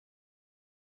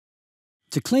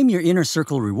To claim your Inner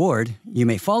Circle reward, you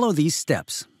may follow these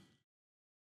steps.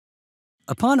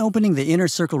 Upon opening the Inner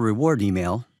Circle reward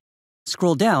email,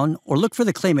 scroll down or look for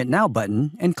the Claim It Now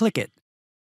button and click it.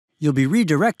 You'll be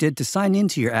redirected to sign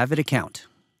into your Avid account.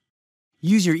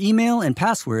 Use your email and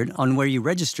password on where you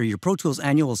register your Pro Tools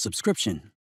annual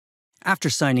subscription. After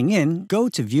signing in, go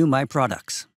to View My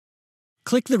Products.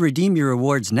 Click the Redeem Your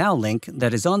Rewards Now link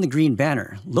that is on the green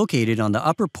banner, located on the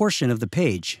upper portion of the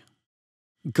page.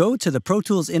 Go to the Pro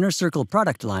Tools Inner Circle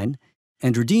product line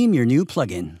and redeem your new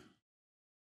plugin.